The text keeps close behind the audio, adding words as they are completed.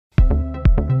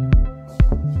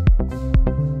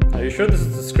sure this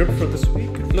is the script for this week?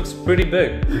 It looks pretty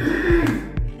big.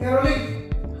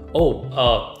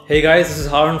 Hey guys, this is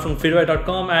Harun from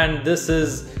feedback.com and this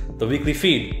is the weekly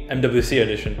feed, MWC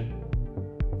edition.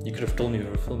 You could have told me we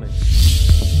were filming.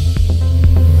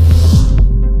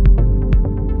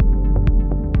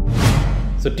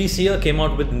 So TCL came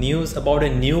out with news about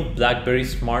a new Blackberry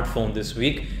smartphone this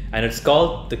week, and it's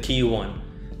called the KEYone.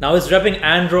 Now it's repping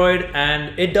Android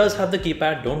and it does have the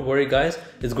keypad, don't worry guys.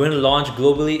 It's going to launch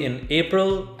globally in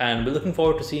April and we're looking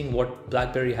forward to seeing what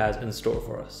Blackberry has in store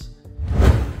for us.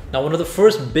 Now one of the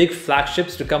first big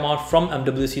flagships to come out from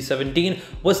MWC 17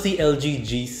 was the LG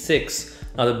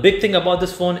G6. Now the big thing about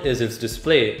this phone is its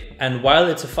display, and while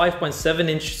it's a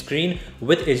 5.7-inch screen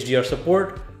with HDR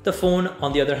support, the phone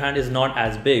on the other hand is not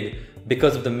as big.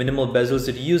 Because of the minimal bezels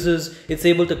it uses, it's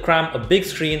able to cram a big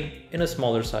screen in a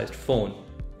smaller sized phone.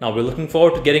 Now we're looking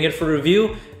forward to getting it for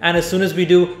review, and as soon as we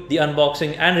do, the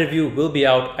unboxing and review will be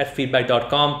out at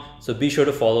feedback.com, so be sure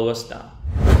to follow us now.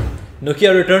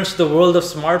 Nokia returns to the world of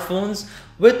smartphones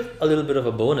with a little bit of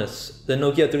a bonus. The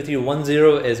Nokia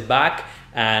 3310 is back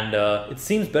and it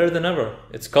seems better than ever.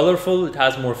 It's colorful, it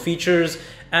has more features,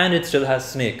 and it still has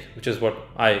Snake, which is what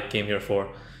I came here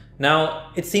for.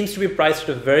 Now, it seems to be priced at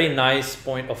a very nice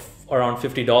point of around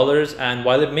 $50, and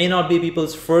while it may not be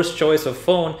people's first choice of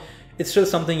phone, it's still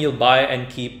something you'll buy and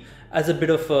keep as a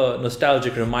bit of a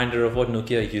nostalgic reminder of what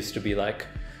Nokia used to be like.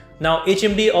 Now,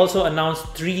 HMD also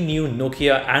announced 3 new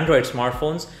Nokia Android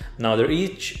smartphones. Now, they're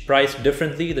each priced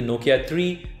differently, the Nokia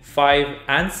 3, 5,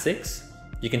 and 6.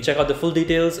 You can check out the full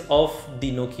details of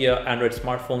the Nokia Android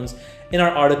smartphones in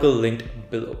our article linked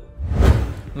below.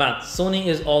 Man, Sony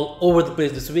is all over the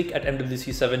place this week at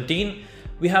MWC 17.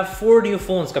 We have 4 new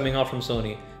phones coming out from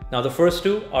Sony. Now the first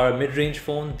 2 are a mid-range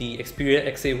phone, the Xperia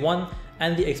XA1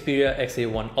 and the Xperia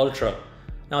XA1 Ultra.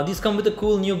 Now these come with a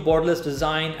cool new borderless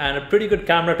design and a pretty good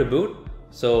camera to boot,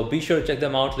 so be sure to check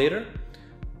them out later.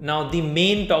 Now the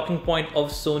main talking point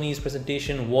of Sony's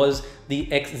presentation was the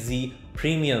XZ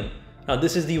Premium. Now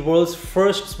this is the world's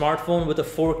first smartphone with a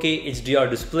 4K HDR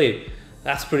display.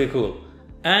 That's pretty cool.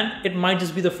 And it might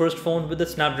just be the first phone with the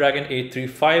Snapdragon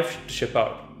 835 to ship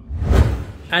out.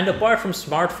 And apart from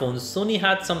smartphones, Sony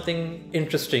had something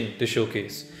interesting to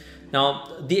showcase.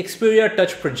 Now, the Xperia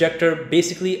Touch projector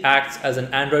basically acts as an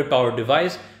Android-powered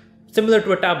device, similar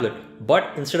to a tablet,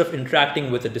 but instead of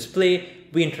interacting with the display,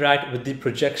 we interact with the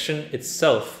projection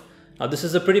itself. Now, this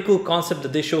is a pretty cool concept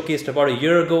that they showcased about a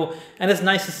year ago, and it's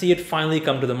nice to see it finally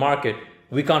come to the market.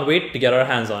 We can't wait to get our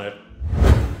hands on it.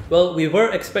 Well, we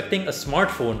were expecting a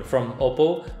smartphone from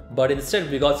Oppo, but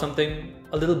instead we got something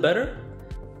a little better.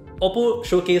 Oppo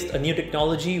showcased a new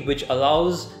technology which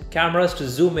allows cameras to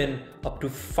zoom in up to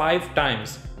 5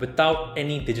 times without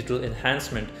any digital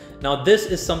enhancement. Now this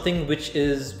is something which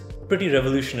is pretty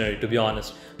revolutionary, to be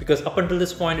honest, because up until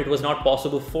this point it was not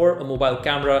possible for a mobile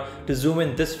camera to zoom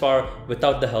in this far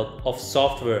without the help of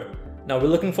software. Now we're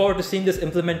looking forward to seeing this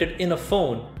implemented in a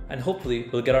phone, and hopefully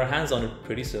we'll get our hands on it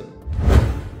pretty soon.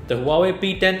 The Huawei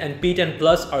P10 and P10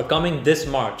 Plus are coming this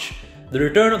March. The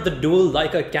return of the dual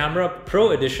Leica Camera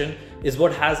Pro Edition is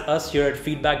what has us here at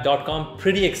feedback.com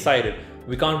pretty excited.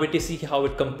 We can't wait to see how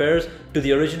it compares to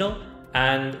the original,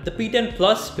 and the P10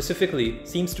 Plus specifically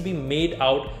seems to be made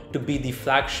out to be the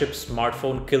flagship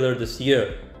smartphone killer this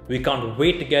year. We can't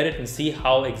wait to get it and see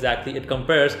how exactly it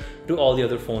compares to all the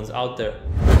other phones out there.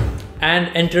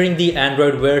 And entering the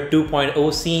Android Wear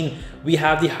 2.0 scene, we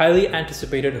have the highly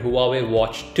anticipated Huawei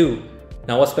Watch 2.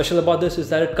 Now what's special about this is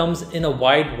that it comes in a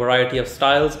wide variety of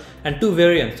styles and 2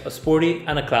 variants, a sporty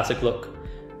and a classic look.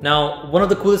 Now, one of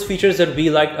the coolest features that we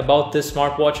liked about this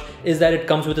smartwatch is that it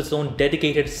comes with its own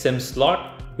dedicated SIM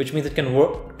slot, which means it can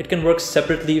work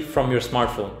separately from your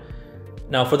smartphone.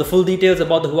 Now for the full details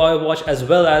about the Huawei Watch as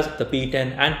well as the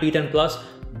P10 and P10 Plus,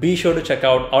 be sure to check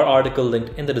out our article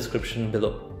linked in the description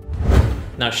below.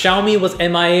 Now Xiaomi was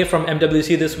MIA from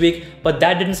MWC this week, but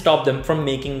that didn't stop them from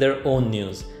making their own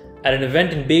news. At an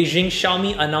event in Beijing,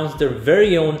 Xiaomi announced their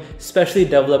very own specially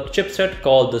developed chipset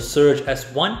called the Surge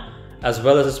S1, as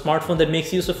well as a smartphone that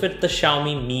makes use of it, the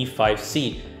Xiaomi Mi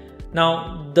 5C.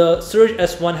 Now, the Surge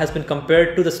S1 has been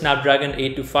compared to the Snapdragon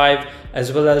 825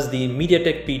 as well as the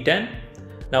MediaTek P10.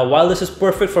 Now, while this is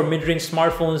perfect for mid-range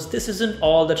smartphones, this isn't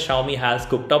all that Xiaomi has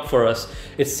cooked up for us.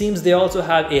 It seems they also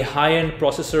have a high-end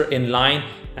processor in line,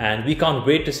 and we can't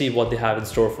wait to see what they have in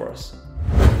store for us.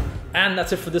 And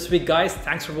that's it for this week, guys.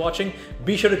 Thanks for watching.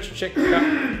 Be sure to check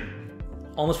out...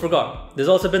 Almost forgot. There's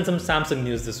also been some Samsung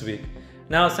news this week.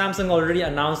 Now, Samsung already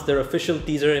announced their official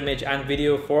teaser image and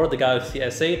video for the Galaxy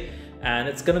S8, and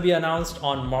it's going to be announced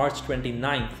on March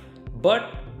 29th.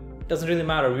 But doesn't really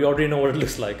matter. We already know what it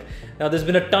looks like. Now, there's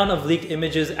been a ton of leaked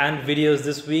images and videos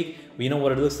this week. We know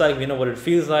what it looks like, we know what it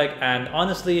feels like, and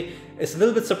honestly, it's a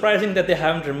little bit surprising that they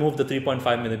haven't removed the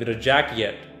 3.5mm jack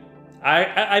yet.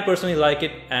 I personally like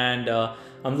it, and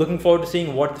I'm looking forward to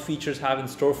seeing what the features have in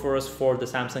store for us for the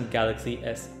Samsung Galaxy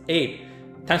S8.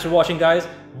 Thanks for watching, guys.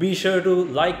 Be sure to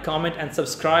like, comment, and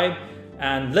subscribe,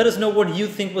 and let us know what you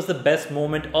think was the best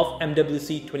moment of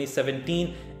MWC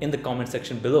 2017 in the comment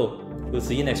section below. We'll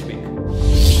see you next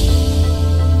week.